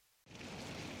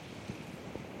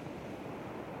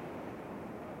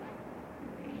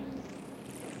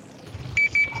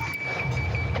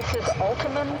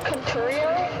OptimumCenturio.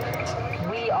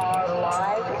 We are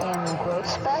live in growth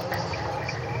specs.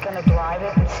 Gonna drive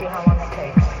it and see how long it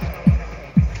takes.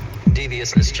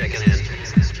 Deviousness checking in. That's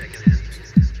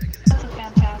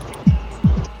fantastic.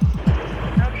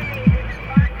 Okay, this is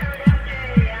Barcode-MJ.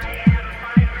 I am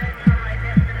 5 minutes from my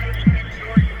destination in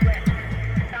Northwest.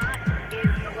 Scott is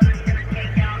the one that's going to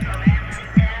take out the Ramsey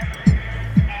test,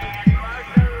 and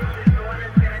Barcode is the one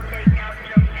that's going to take out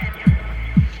Joe Canyon.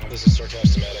 This is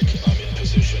Sarcastic. I'm in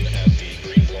position at the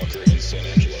green blocker in San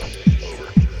Angelo. Over.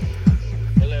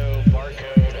 Hello,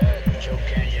 Barcode at Joe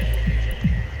Canyon.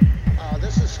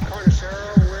 This is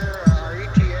Carnicero, where our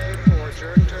ETA for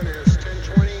Jordanton is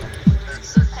 10:20.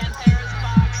 Panthera's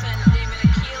Box and David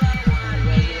Aquila will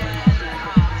be at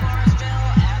Floresville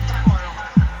at the portal.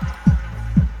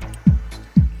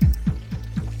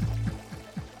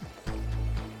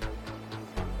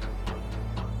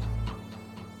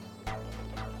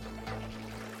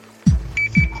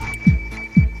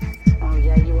 Oh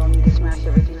yeah, you want me to smash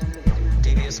everything?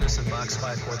 Deviousness in box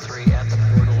 543 at the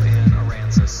portal in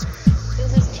Aransas.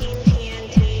 This is Team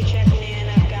TNT checking in.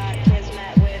 I've got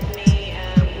Kismet with me.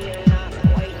 We are not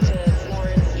quite to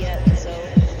Florence yet, so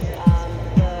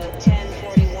the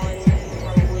 1041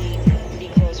 probably be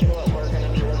closer to what we're going to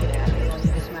be looking at.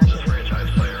 Franchise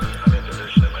player. I'm in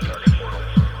position at my target portal.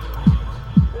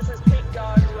 This is Pete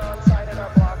Dodge. We're on site at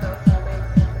our blocker.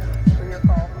 For your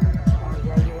call. Oh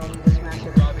yeah, you want me to smash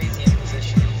everything? Rob, easy in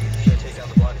position. Should I take out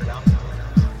the blocker now?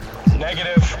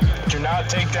 Negative. Do not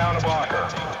take down a blocker.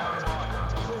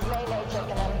 This is Nene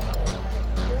checking in.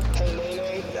 Hey,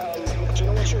 Nene, do you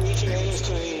know what your ETA is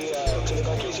to the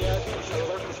Buc-ee's yet?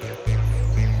 Over.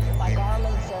 My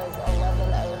Garmin says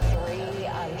 11:03.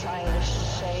 I'm trying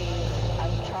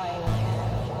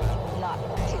not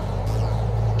to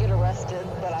get arrested,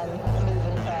 but I'm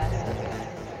moving fast.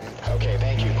 Okay,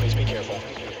 thank you. Please be careful.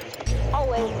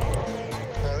 Always.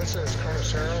 This is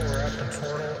Carnicero. We're at the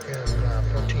portal in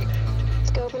 14.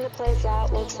 Scoping the place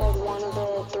out, looks like one of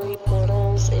the 3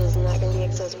 portals is not going to be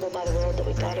accessible by the road that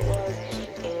we thought it was,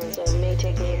 and so it may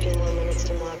take me a few more minutes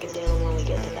to lock it down when we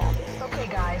get to that. Okay,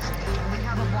 guys. We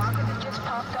have a blocker that just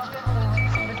popped up in moving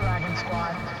from the Dragon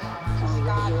Squad.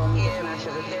 Scott,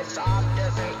 if this op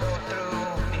doesn't go through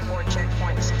before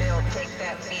checkpoint, still take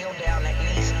that field down at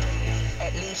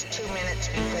least 2 minutes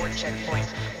before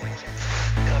checkpoint.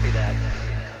 Copy that.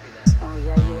 Oh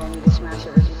yeah, you want me to smash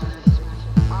everything?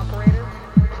 Operator,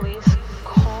 please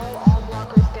call all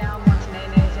blockers down once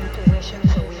Nene's in position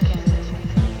so we can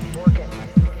work it.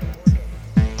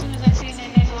 As soon as I see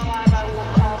Nene go live, I will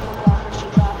call for blockers to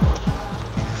drop.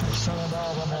 Send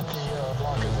all them at the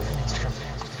blocker that needs to come.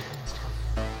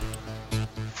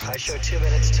 I show 2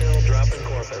 minutes till drop in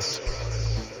Corpus.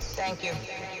 Thank you.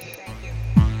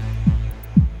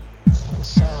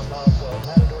 Sound of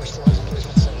Matador still has a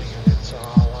placement sending unit, so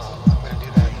I'm going to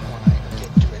do that when I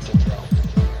get to it to throw.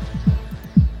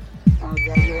 Oh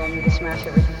yeah, you want me to smash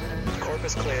everything?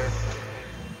 Corpus clear.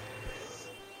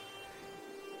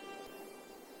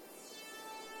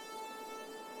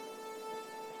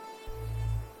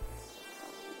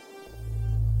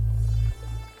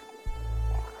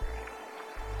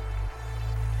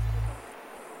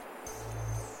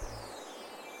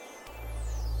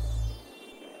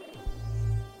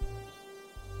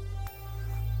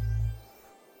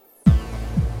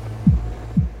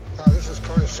 This is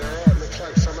Carnicero. It looks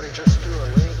like somebody just threw a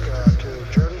link to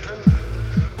Jordanton.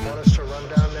 Want us to run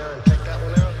down there and take that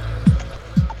one out?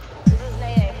 This is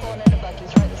Nene pulling into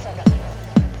Buc-ee's right this second.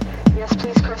 Yes,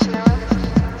 please, Carcinella.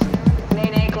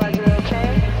 Nene, glad you're okay.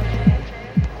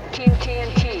 Team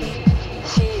TNT.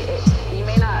 See, you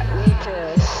may not need to.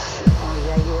 Oh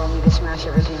yeah, you want me to smash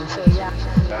everything. So yeah.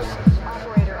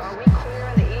 Operator, are we clear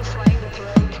on the east lane that's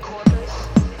road to Corpus?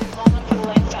 Moment for the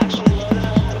lights actually loaded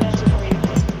up, but that's for you.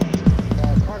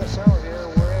 Carnicero,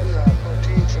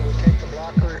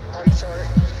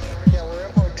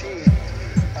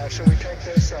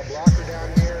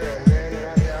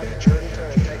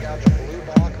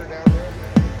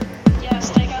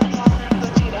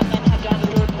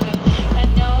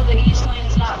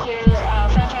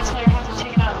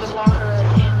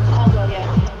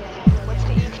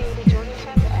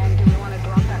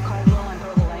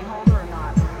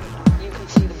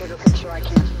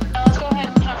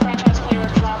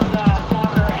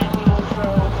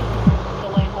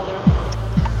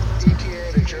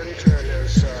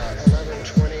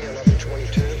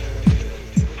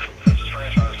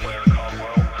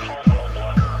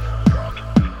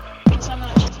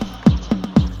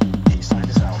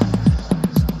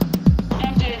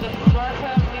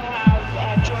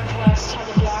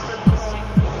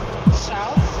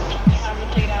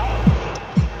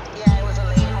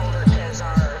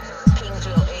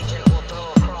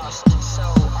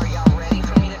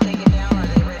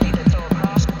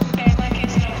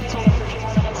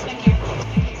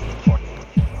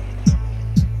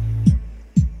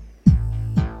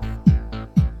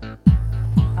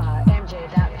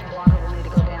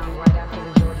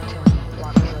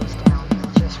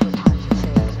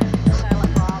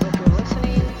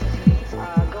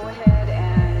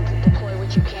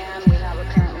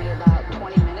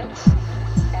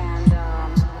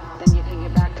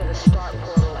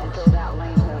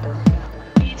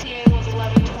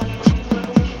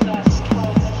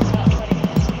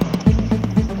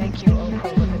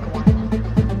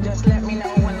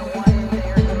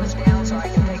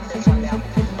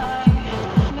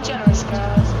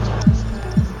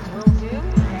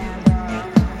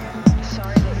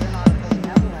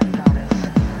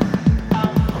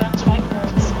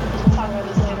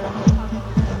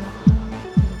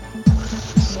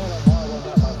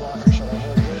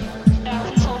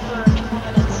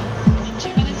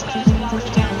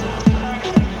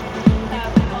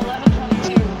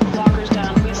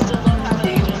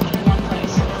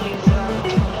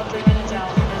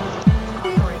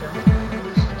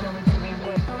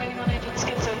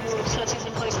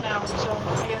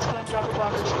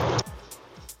 blockers.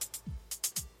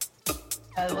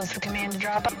 What's the command to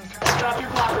drop? Drop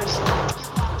your blockers.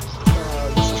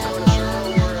 This is Corpus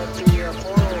Christi. We're at the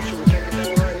portal. Should we take it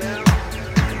down right now?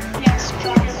 Yes,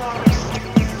 drop your blockers.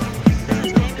 This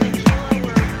is David and Kilo.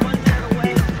 We're 1 minute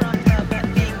away from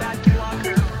being back to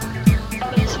blocker.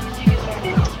 Oh, as soon as you get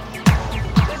there.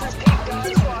 This is Pete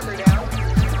God's blocker down.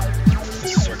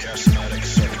 This is Sarcastic,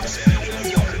 San Angelo,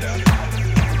 blocker down.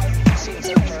 Seems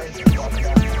like birds, blocker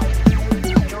down.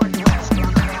 Northwest,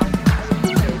 blocker down.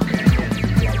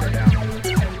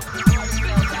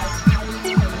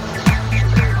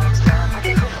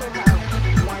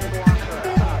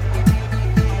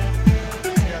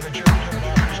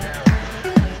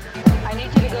 I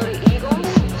need you to go to Eagles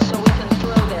so we can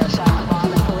throw their silent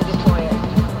bomb and fully deploy it.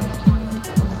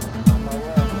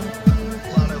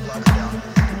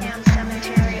 And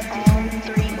cemetery, all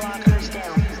 3 blockers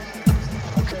down.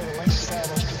 Okay, the link's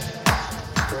established.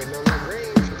 Waiting on that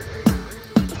green.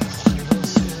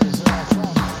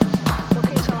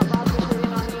 Okay, silent bombs is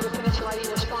waiting on you to finish lighting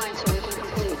your spine so you can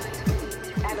complete.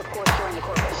 And of course, join the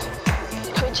Corpus.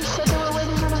 Twitch just said they were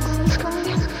waiting on a green sky.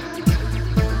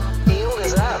 Field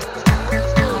is up.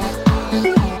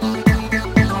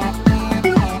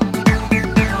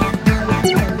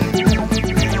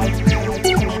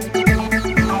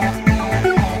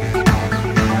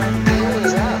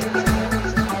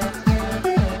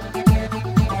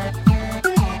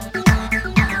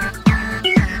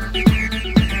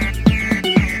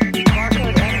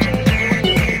 Barcode-MJ,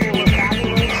 you were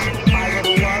fabulous. I would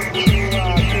love to be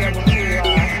able to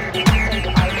think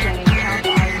I can count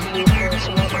on you for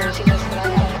some more craziness that I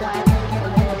have planned in the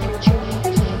near future.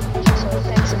 So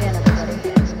thanks again, everybody.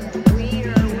 We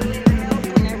are willing to help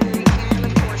whenever we can.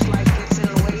 Of course, life gets in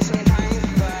the way sometimes,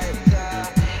 but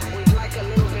we'd like a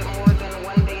little bit more than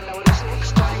 1 day notice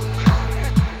next time.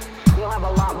 You'll have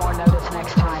a lot more notice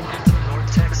next time.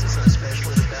 North Texas, and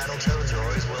especially the Battletoads, are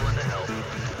always willing to help.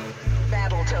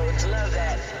 Battletoads, love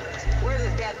that. We're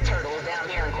the death turtles down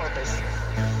here in Corpus.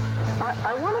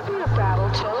 I want to be a battle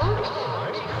toad.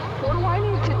 What do I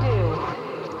need